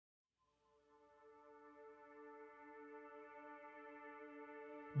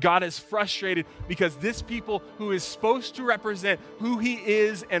God is frustrated because this people who is supposed to represent who he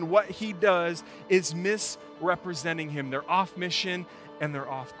is and what he does is misrepresenting him. They're off mission and they're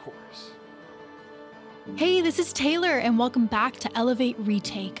off course. Hey, this is Taylor, and welcome back to Elevate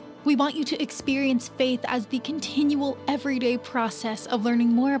Retake. We want you to experience faith as the continual, everyday process of learning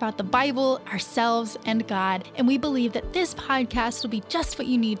more about the Bible, ourselves, and God. And we believe that this podcast will be just what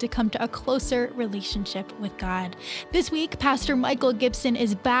you need to come to a closer relationship with God. This week, Pastor Michael Gibson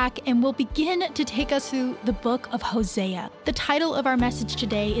is back and will begin to take us through the book of Hosea. The title of our message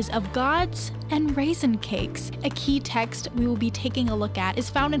today is Of Gods and Raisin Cakes. A key text we will be taking a look at is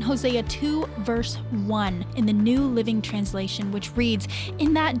found in Hosea 2, verse 1 in the New Living Translation, which reads,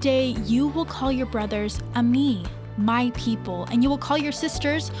 "In that day you will call your brothers Ami, my people, and you will call your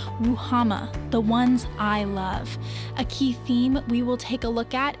sisters Ruhamah, the ones I love." A key theme we will take a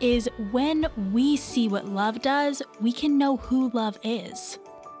look at is when we see what love does, we can know who love is.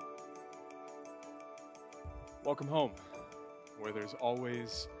 Welcome home, where there's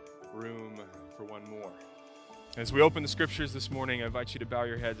always room for one more. As we open the scriptures this morning, I invite you to bow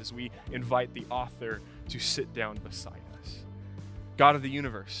your heads as we invite the author to sit down beside us. God of the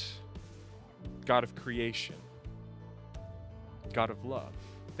universe, God of creation, God of love,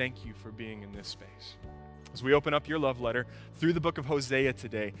 thank you for being in this space. As we open up your love letter through the book of Hosea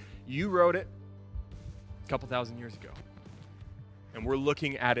today, you wrote it a couple thousand years ago. And we're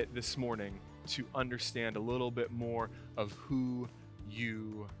looking at it this morning to understand a little bit more of who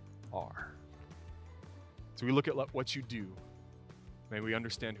you are. So we look at what you do. May we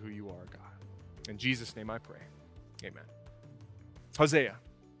understand who you are, God. In Jesus' name I pray. Amen. Hosea,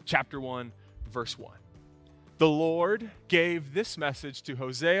 chapter 1, verse 1. The Lord gave this message to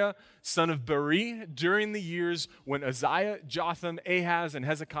Hosea, son of Beeri, during the years when Uzziah, Jotham, Ahaz, and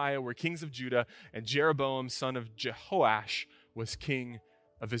Hezekiah were kings of Judah, and Jeroboam, son of Jehoash, was king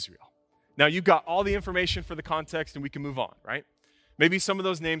of Israel. Now, you've got all the information for the context, and we can move on, right? Maybe some of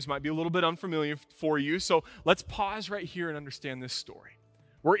those names might be a little bit unfamiliar for you, so let's pause right here and understand this story.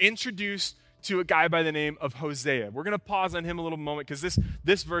 We're introduced to a guy by the name of Hosea. We're going to pause on him a little moment because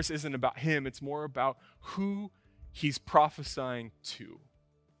this verse isn't about him. It's more about who he's prophesying to.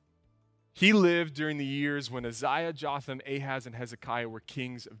 He lived during the years when Uzziah, Jotham, Ahaz, and Hezekiah were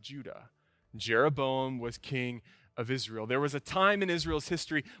kings of Judah. Jeroboam was king of Israel. There was a time in Israel's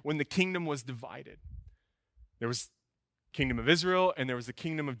history when the kingdom was divided. There was the kingdom of Israel and there was the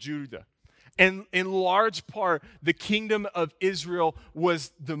kingdom of Judah. And in large part, the kingdom of Israel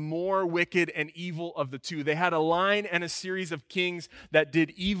was the more wicked and evil of the two. They had a line and a series of kings that did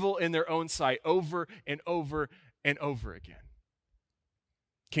evil in their own sight over and over and over again.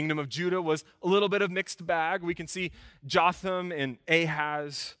 Kingdom of Judah was a little bit of mixed bag. We can see Jotham and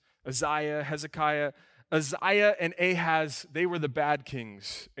Ahaz, Uzziah, Hezekiah. Uzziah and Ahaz, they were the bad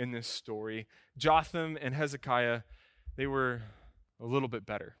kings in this story. Jotham and Hezekiah, they were a little bit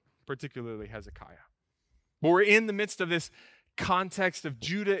better, particularly Hezekiah. But we're in the midst of this context of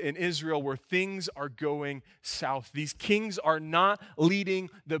Judah and Israel where things are going south. These kings are not leading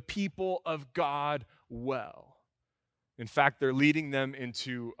the people of God well. In fact, they're leading them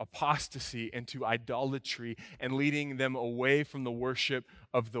into apostasy, into idolatry, and leading them away from the worship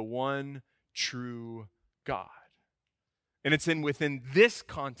of the one true God. And it's within this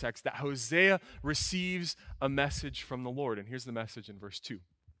context that Hosea receives a message from the Lord. And here's the message in verse 2.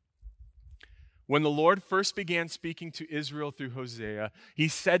 When the Lord first began speaking to Israel through Hosea, he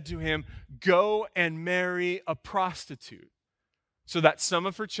said to him, "Go and marry a prostitute, so that some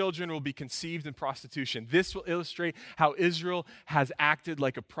of her children will be conceived in prostitution. This will illustrate how Israel has acted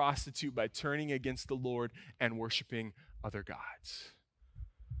like a prostitute by turning against the Lord and worshiping other gods."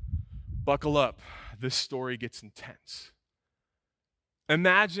 Buckle up. This story gets intense.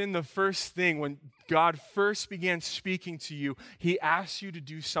 Imagine the first thing when God first began speaking to you, he asked you to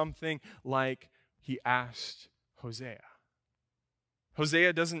do something like he asked Hosea.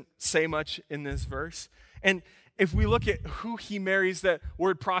 Hosea doesn't say much in this verse. And if we look at who he marries, that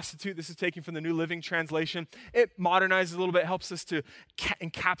word prostitute, this is taken from the New Living Translation, it modernizes a little bit, helps us to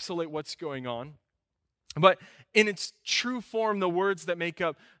encapsulate what's going on. But in its true form, the words that make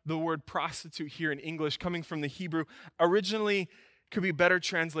up the word prostitute here in English, coming from the Hebrew, originally could be better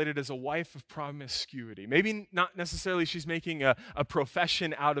translated as a wife of promiscuity. Maybe not necessarily she's making a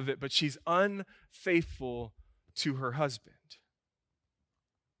profession out of it, but she's unfaithful to her husband.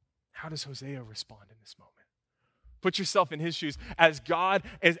 How does Hosea respond in this moment? Put yourself in his shoes as God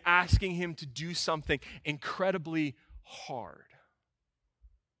is asking him to do something incredibly hard.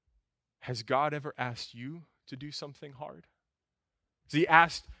 Has God ever asked you to do something hard? Has he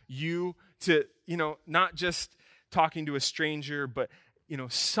asked you to, not just talking to a stranger, but,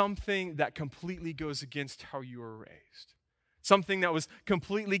 something that completely goes against how you were raised. Something that was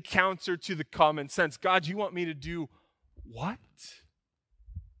completely counter to the common sense. God, you want me to do what?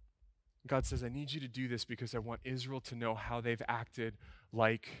 God says, I need you to do this because I want Israel to know how they've acted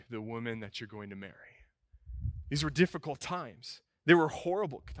like the woman that you're going to marry. These were difficult times. They were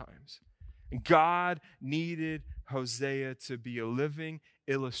horrible times. And God needed Hosea to be a living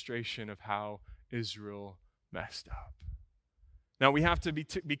illustration of how Israel messed up. Now, we have to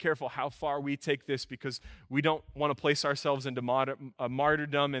be careful how far we take this because we don't want to place ourselves into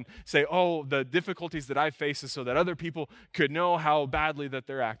martyrdom and say, oh, the difficulties that I face is so that other people could know how badly that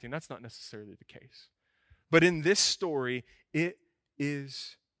they're acting. That's not necessarily the case. But in this story, it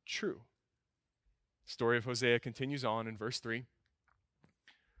is true. The story of Hosea continues on in verse 3.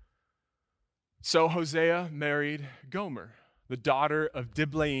 So Hosea married Gomer, the daughter of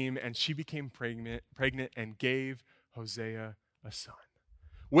Diblaim, and she became pregnant and gave Hosea a son.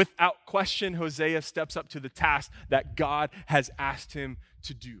 Without question, Hosea steps up to the task that God has asked him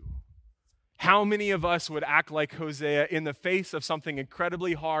to do. How many of us would act like Hosea in the face of something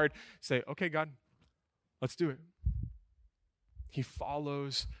incredibly hard, say, okay, God, let's do it. He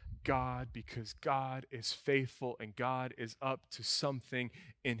follows God because God is faithful and God is up to something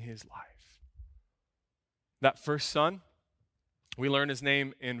in his life. That first son, we learn his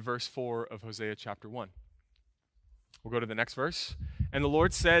name in verse 4 of Hosea chapter 1. We'll go to the next verse. And the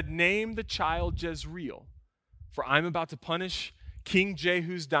Lord said, name the child Jezreel, for I'm about to punish King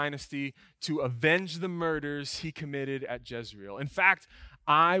Jehu's dynasty to avenge the murders he committed at Jezreel. In fact,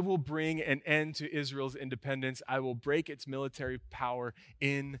 I will bring an end to Israel's independence. I will break its military power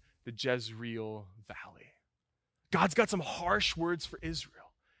in the Jezreel Valley. God's got some harsh words for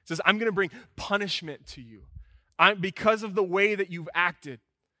Israel. He says, I'm going to bring punishment to you. Because of the way that you've acted,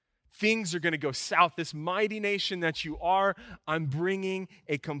 things are going to go south. This mighty nation that you are, I'm bringing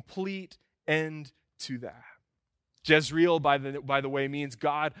a complete end to that. Jezreel, by the way, means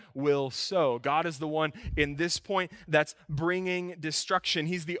God will sow. God is the one in this point that's bringing destruction.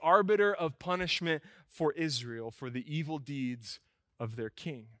 He's the arbiter of punishment for Israel for the evil deeds of their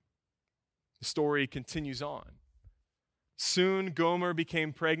king. The story continues on. Soon Gomer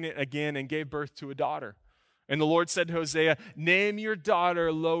became pregnant again and gave birth to a daughter. And the Lord said to Hosea, name your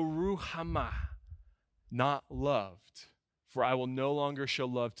daughter Lo-Ruhamah, not loved, for I will no longer show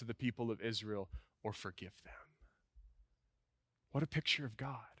love to the people of Israel or forgive them. What a picture of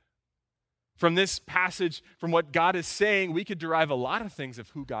God. From this passage, from what God is saying, we could derive a lot of things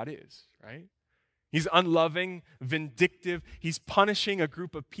of who God is, right? He's unloving, vindictive. He's punishing a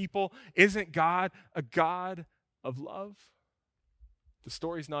group of people. Isn't God a God of love? The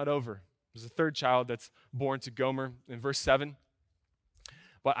story's not over. There's a third child that's born to Gomer in verse 7.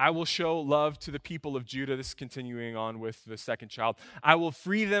 But I will show love to the people of Judah. This is continuing on with the second child. I will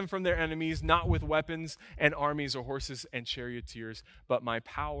free them from their enemies, not with weapons and armies or horses and charioteers, but my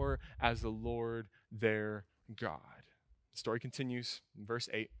power as the Lord their God. The story continues in verse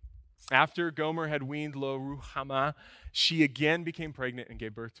 8. After Gomer had weaned Lo-Ruhamah, she again became pregnant and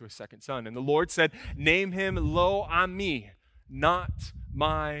gave birth to a second son. And the Lord said, name him Lo-Ami, not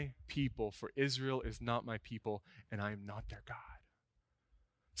my people, for Israel is not my people, and I am not their God.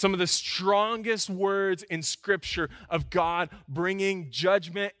 Some of the strongest words in Scripture of God bringing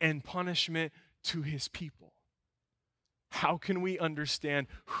judgment and punishment to his people. How can we understand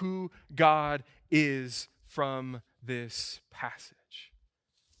who God is from this passage?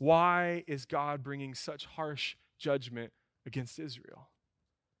 Why is God bringing such harsh judgment against Israel?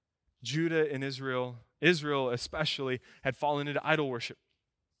 Judah and Israel especially, had fallen into idol worship.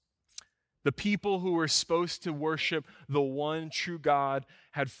 The people who were supposed to worship the one true God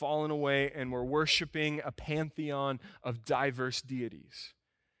had fallen away and were worshiping a pantheon of diverse deities.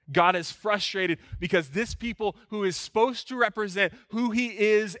 God is frustrated because this people who is supposed to represent who he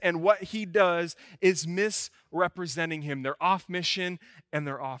is and what he does is misrepresenting him. They're off mission and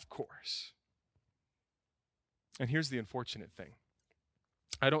they're off course. And here's the unfortunate thing.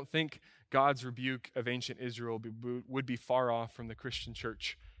 I don't think God's rebuke of ancient Israel would be far off from the Christian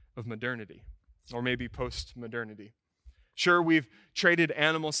church of modernity, or maybe post-modernity. Sure, we've traded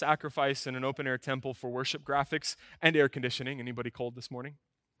animal sacrifice in an open-air temple for worship graphics and air conditioning. Anybody cold this morning?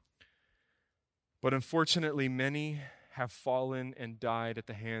 But unfortunately, many have fallen and died at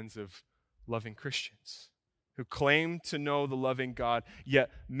the hands of loving Christians who claim to know the loving God,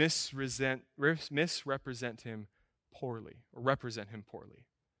 yet misrepresent him poorly, or represent him poorly.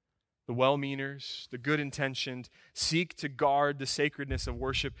 The well-meaners, the good-intentioned, seek to guard the sacredness of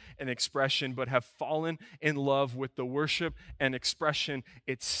worship and expression, but have fallen in love with the worship and expression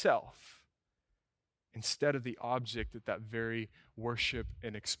itself. instead of the object that that very worship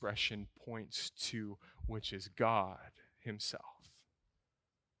and expression points to, which is God himself.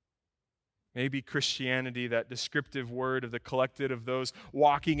 Maybe Christianity, that descriptive word of the collective of those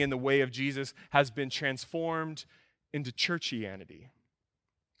walking in the way of Jesus, has been transformed into churchianity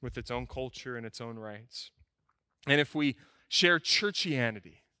with its own culture and its own rights. And if we share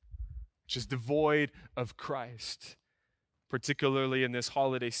churchianity, which is devoid of Christ, particularly in this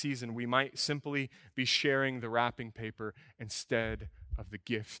holiday season, we might simply be sharing the wrapping paper instead of the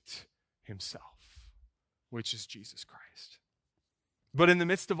gift himself, which is Jesus Christ. But in the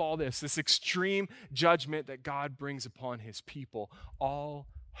midst of all this extreme judgment that God brings upon his people, all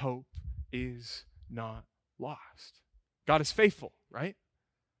hope is not lost. God is faithful, right?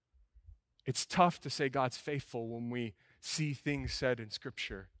 It's tough to say God's faithful when we see things said in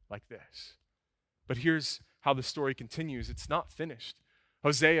Scripture like this. But here's how the story continues. It's not finished.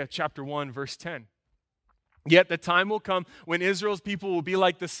 Hosea chapter 1, verse 10. Yet the time will come when Israel's people will be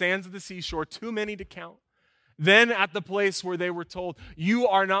like the sands of the seashore, too many to count. Then at the place where they were told, "You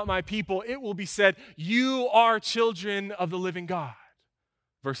are not my people," it will be said, "You are children of the living God."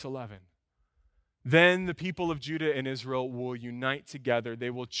 Verse 11. Then the people of Judah and Israel will unite together. They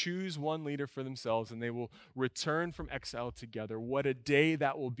will choose one leader for themselves, and they will return from exile together. What a day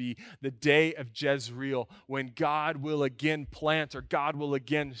that will be, the day of Jezreel, when God will again plant, or God will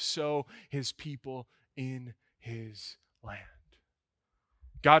again sow his people in his land.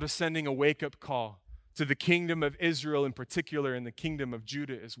 God is sending a wake-up call to the kingdom of Israel in particular, and the kingdom of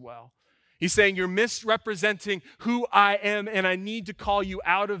Judah as well. He's saying, you're misrepresenting who I am, and I need to call you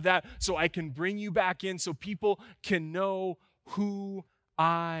out of that so I can bring you back in so people can know who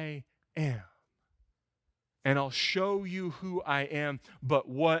I am. And I'll show you who I am, but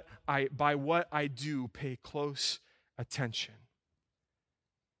by what I do, pay close attention.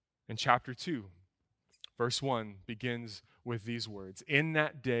 And chapter 2, verse 1 begins with these words. In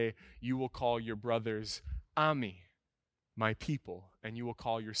that day, you will call your brothers Ami, my people, and you will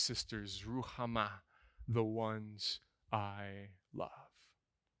call your sisters Ruhamah, the ones I love.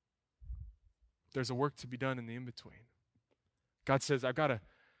 There's a work to be done in the in-between. God says, I've got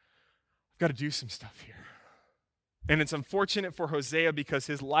to do some stuff here. And it's unfortunate for Hosea because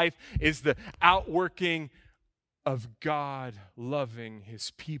his life is the outworking of God loving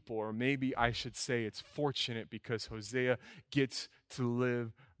his people. Or maybe I should say it's fortunate because Hosea gets to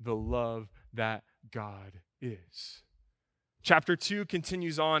live the love that God is. Chapter 2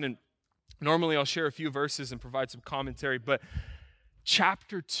 continues on, and normally I'll share a few verses and provide some commentary, but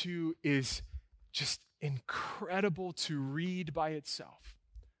chapter 2 is just incredible to read by itself.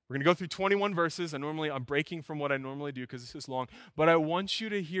 We're going to go through 21 verses. I'm breaking from what I normally do because this is long, but I want you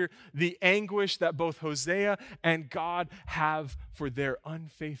to hear the anguish that both Hosea and God have for their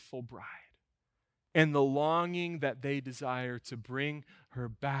unfaithful bride and the longing that they desire to bring her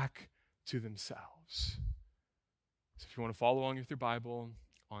back to themselves. So if you want to follow along with your Bible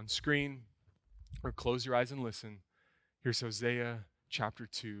on screen or close your eyes and listen, here's Hosea chapter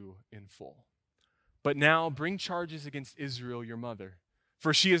 2 in full. But now bring charges against Israel, your mother,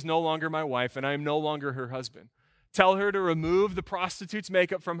 for she is no longer my wife, and I am no longer her husband. Tell her to remove the prostitute's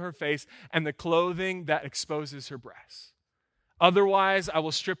makeup from her face and the clothing that exposes her breasts. Otherwise, I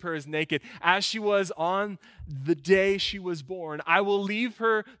will strip her as naked, as she was on the day she was born. I will leave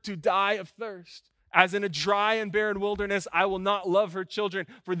her to die of thirst. As in a dry and barren wilderness, I will not love her children,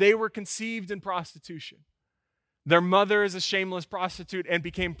 for they were conceived in prostitution. Their mother is a shameless prostitute and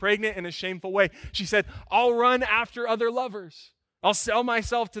became pregnant in a shameful way. She said, I'll run after other lovers. I'll sell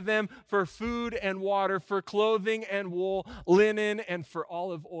myself to them for food and water, for clothing and wool, linen, and for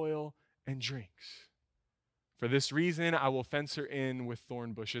olive oil and drinks. For this reason, I will fence her in with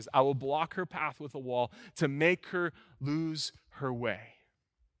thorn bushes. I will block her path with a wall to make her lose her way.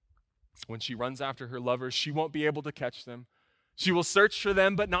 When she runs after her lovers, she won't be able to catch them. She will search for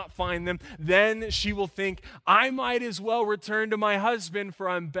them but not find them. Then she will think, I might as well return to my husband, for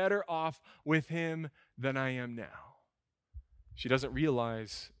I'm better off with him than I am now. She doesn't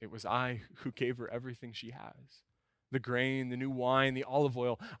realize it was I who gave her everything she has. The grain, the new wine, the olive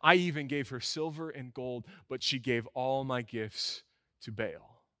oil. I even gave her silver and gold, but she gave all my gifts to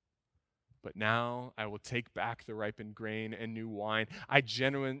Baal. But now I will take back the ripened grain and new wine I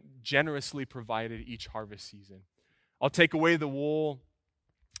generously provided each harvest season. I'll take away the wool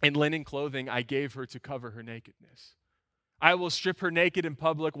and linen clothing I gave her to cover her nakedness. I will strip her naked in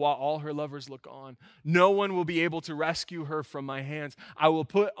public while all her lovers look on. No one will be able to rescue her from my hands. I will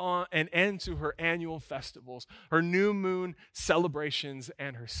put on an end to her annual festivals, her new moon celebrations,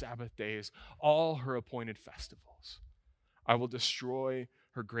 and her Sabbath days, all her appointed festivals. I will destroy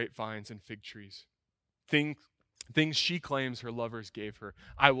her grapevines and fig trees. things she claims her lovers gave her.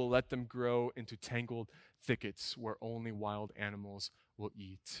 I will let them grow into tangled thickets where only wild animals will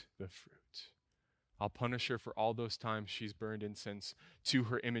eat the fruit. I'll punish her for all those times she's burned incense to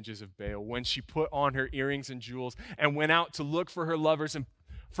her images of Baal, when she put on her earrings and jewels and went out to look for her lovers and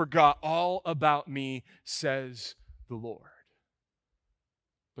forgot all about me, says the Lord.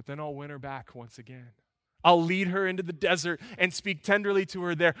 But then I'll win her back once again. I'll lead her into the desert and speak tenderly to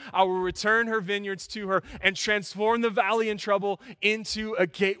her there. I will return her vineyards to her and transform the valley in trouble into a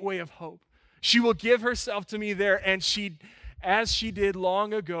gateway of hope. She will give herself to me there, and as she did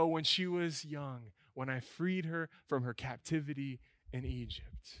long ago when she was young, when I freed her from her captivity in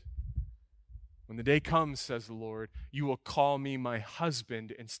Egypt. When the day comes, says the Lord, you will call me my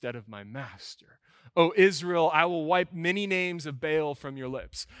husband instead of my master. O Israel, I will wipe many names of Baal from your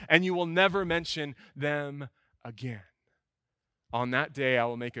lips, and you will never mention them again. On that day, I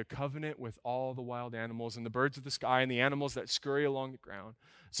will make a covenant with all the wild animals and the birds of the sky and the animals that scurry along the ground,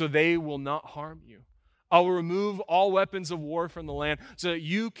 so they will not harm you. I will remove all weapons of war from the land so that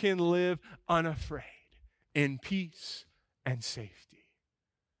you can live unafraid in peace and safety.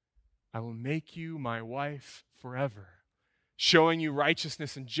 I will make you my wife forever, showing you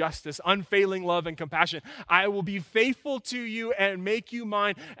righteousness and justice, unfailing love and compassion. I will be faithful to you and make you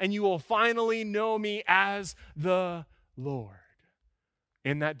mine, and you will finally know me as the Lord.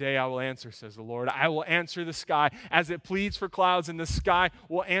 In that day I will answer, says the Lord. I will answer the sky as it pleads for clouds, and the sky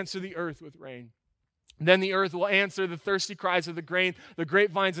will answer the earth with rain. Then the earth will answer the thirsty cries of the grain, the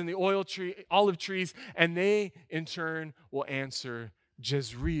grapevines and the olive trees, and they in turn will answer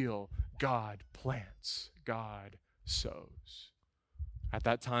Jezreel. God plants, God sows. At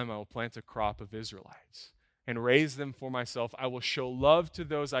that time I will plant a crop of Israelites and raise them for myself. I will show love to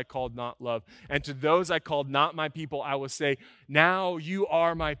those I called not love, and to those I called not my people I will say, now you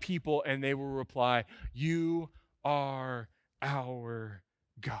are my people, and they will reply, you are our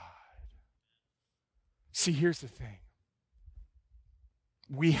God. See, here's the thing.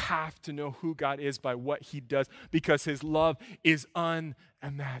 We have to know who God is by what he does, because his love is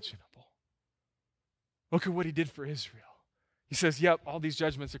unimaginable. Look at what he did for Israel. He says, yep, all these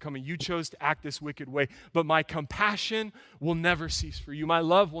judgments are coming. You chose to act this wicked way, but my compassion will never cease for you. My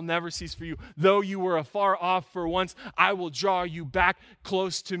love will never cease for you. Though you were afar off for once, I will draw you back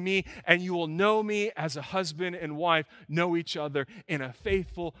close to me, and you will know me as a husband and wife know each other in a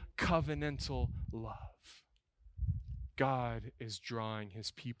faithful covenantal love. God is drawing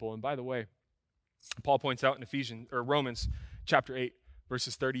his people. And by the way, Paul points out in Romans chapter 8,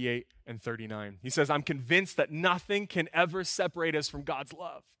 verses 38 and 39. He says, I'm convinced that nothing can ever separate us from God's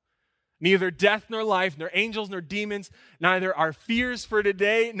love. Neither death nor life, nor angels nor demons, neither our fears for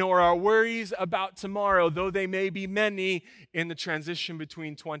today nor our worries about tomorrow, though they may be many in the transition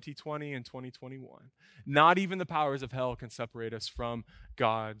between 2020 and 2021. Not even the powers of hell can separate us from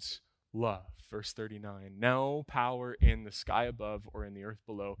God's love. Verse 39, no power in the sky above or in the earth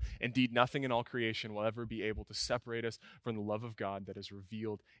below. Indeed, nothing in all creation will ever be able to separate us from the love of God that is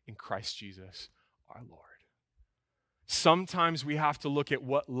revealed in Christ Jesus, our Lord. Sometimes we have to look at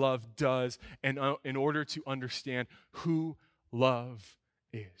what love does in order to understand who love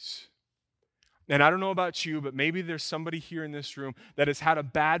is. And I don't know about you, but maybe there's somebody here in this room that has had a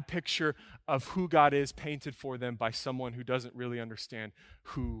bad picture of who God is painted for them by someone who doesn't really understand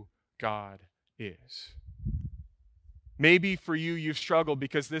who God is. Maybe for you, you've struggled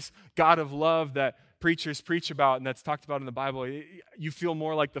because this God of love that preachers preach about and that's talked about in the Bible, you feel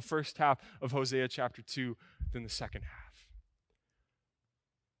more like the first half of Hosea chapter 2 than the second half.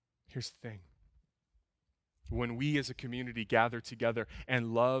 Here's the thing. When we as a community gather together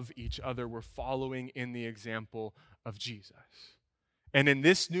and love each other, we're following in the example of Jesus. And in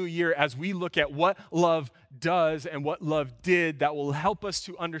this new year, as we look at what love does and what love did, that will help us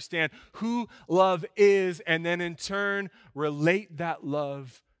to understand who love is, and then in turn, relate that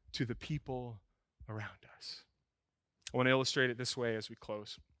love to the people around us. I want to illustrate it this way as we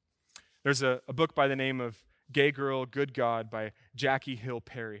close. There's a book by the name of Gay Girl, Good God by Jackie Hill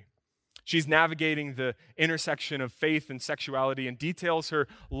Perry. She's navigating the intersection of faith and sexuality and details her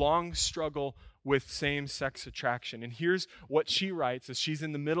long struggle with same-sex attraction. And here's what she writes as she's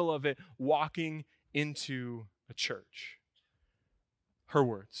in the middle of it, walking into a church. Her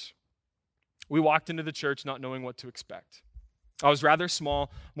words. We walked into the church not knowing what to expect. It was rather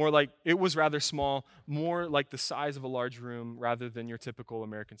small, more like the size of a large room rather than your typical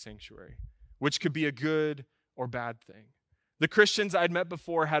American sanctuary, which could be a good or bad thing. The Christians I'd met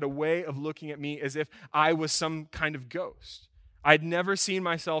before had a way of looking at me as if I was some kind of ghost. I'd never seen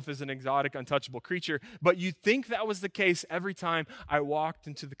myself as an exotic, untouchable creature, but you'd think that was the case every time I walked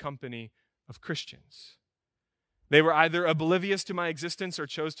into the company of Christians. They were either oblivious to my existence or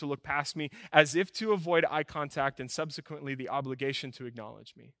chose to look past me as if to avoid eye contact and subsequently the obligation to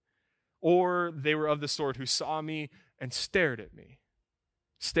acknowledge me. Or they were of the sort who saw me and stared at me,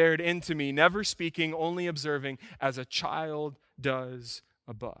 stared into me, never speaking, only observing as a child does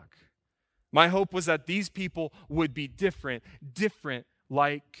a bug. My hope was that these people would be different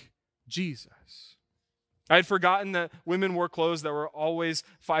like Jesus. I had forgotten that women wore clothes that were always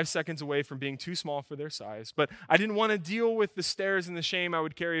 5 seconds away from being too small for their size, but I didn't want to deal with the stares and the shame I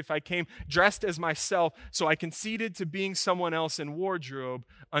would carry if I came dressed as myself, so I conceded to being someone else in wardrobe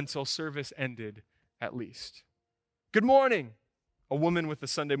until service ended, at least. "Good morning," a woman with a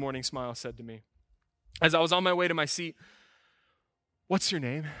Sunday morning smile said to me. As I was on my way to my seat, "What's your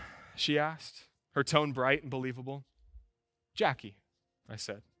name?" she asked, her tone bright and believable. "Jackie," I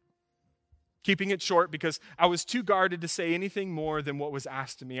said, keeping it short because I was too guarded to say anything more than what was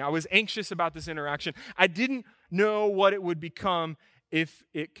asked of me. I was anxious about this interaction. I didn't know what it would become if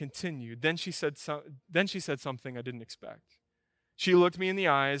it continued. Then she said something I didn't expect. She looked me in the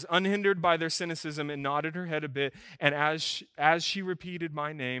eyes, unhindered by their cynicism, and nodded her head a bit. And as she repeated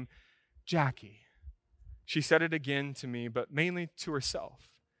my name, "Jackie," she said it again to me, but mainly to herself.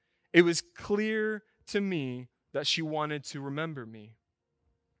 It was clear to me that she wanted to remember me,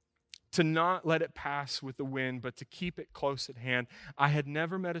 to not let it pass with the wind, but to keep it close at hand. I had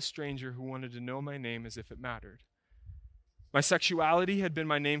never met a stranger who wanted to know my name as if it mattered. My sexuality had been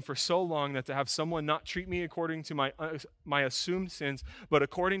my name for so long that to have someone not treat me according to my assumed sins, but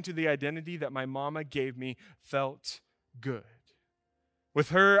according to the identity that my mama gave me, felt good. With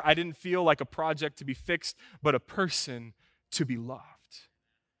her, I didn't feel like a project to be fixed, but a person to be loved.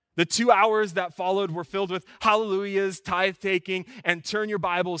 The 2 hours that followed were filled with hallelujahs, tithe taking, and turn your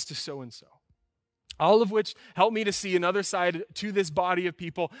Bibles to so-and-so. All of which helped me to see another side to this body of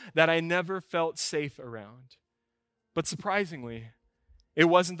people that I never felt safe around. But surprisingly, it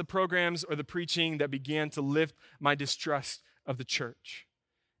wasn't the programs or the preaching that began to lift my distrust of the church.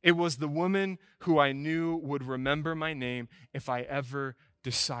 It was the woman who I knew would remember my name if I ever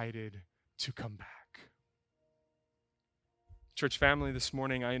decided to come back. Church family, this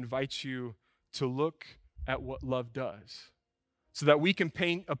morning, I invite you to look at what love does so that we can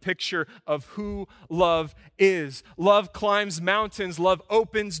paint a picture of who love is. Love climbs mountains. Love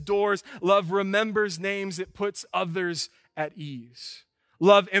opens doors. Love remembers names. It puts others at ease.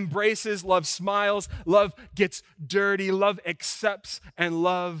 Love embraces. Love smiles. Love gets dirty. Love accepts. And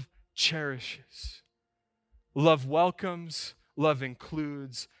love cherishes. Love welcomes. Love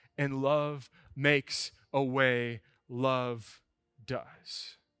includes. And love makes a way. Love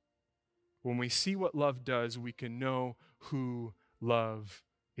does. When we see what love does, we can know who love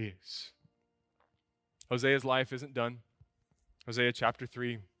is. Hosea's life isn't done. Hosea chapter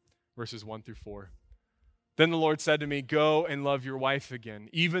 3, verses 1 through 4. Then the Lord said to me, "Go and love your wife again,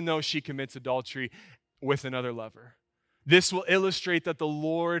 even though she commits adultery with another lover. This will illustrate that the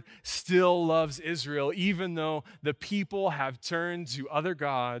Lord still loves Israel, even though the people have turned to other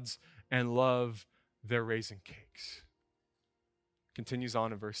gods and love their raisin cakes." Continues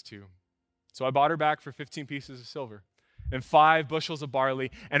on in verse 2. "So I bought her back for 15 pieces of silver and 5 bushels of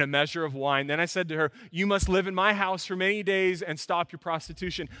barley and a measure of wine. Then I said to her, 'You must live in my house for many days and stop your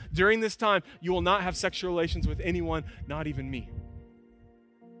prostitution. During this time, you will not have sexual relations with anyone, not even me.'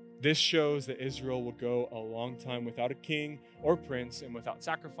 This shows that Israel will go a long time without a king or prince and without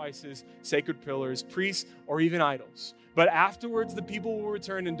sacrifices, sacred pillars, priests, or even idols. But afterwards, the people will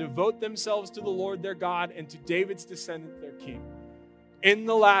return and devote themselves to the Lord their God and to David's descendant, their king. In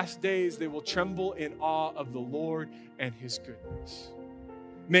the last days, they will tremble in awe of the Lord and his goodness."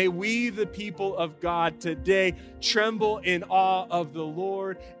 May we, the people of God today, tremble in awe of the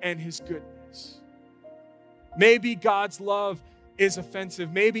Lord and his goodness. Maybe God's love is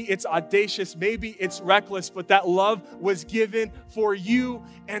offensive. Maybe it's audacious. Maybe it's reckless, but that love was given for you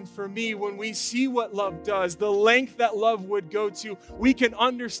and for me. When we see what love does, the length that love would go to, we can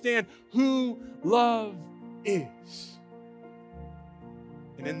understand who love is.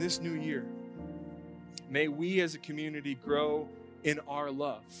 And in this new year, may we as a community grow in our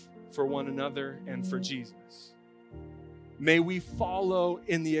love for one another and for Jesus. May we follow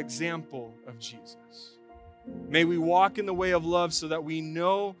in the example of Jesus. May we walk in the way of love so that we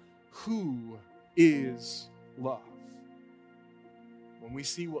know who is love. When we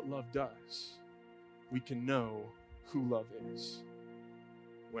see what love does, we can know who love is.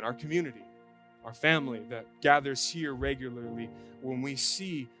 When our community, our family that gathers here regularly, when we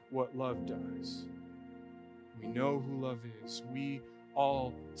see what love does, we know who love is. We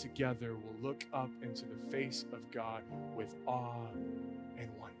all together will look up into the face of God with awe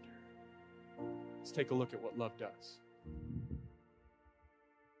and wonder. Let's take a look at what love does.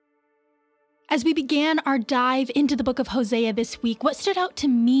 As we began our dive into the book of Hosea this week, what stood out to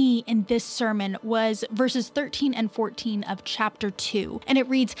me in this sermon was verses 13 and 14 of chapter 2. And it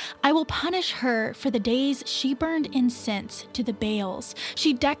reads, "I will punish her for the days she burned incense to the Baals.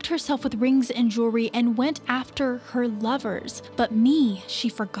 She decked herself with rings and jewelry and went after her lovers. But me she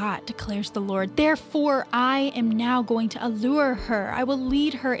forgot, declares the Lord. Therefore I am now going to allure her. I will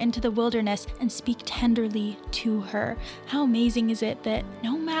lead her into the wilderness and speak tenderly to her." How amazing is it that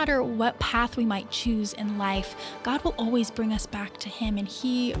no matter what path we might choose in life, God will always bring us back to Him, and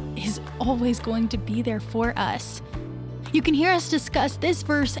He is always going to be there for us. You can hear us discuss this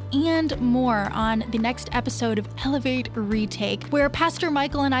verse and more on the next episode of Elevate Retake, where Pastor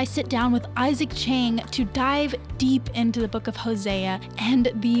Michael and I sit down with Isaac Chang to dive deep into the book of Hosea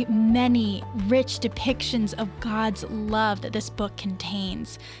and the many rich depictions of God's love that this book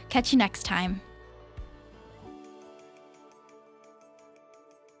contains. Catch you next time.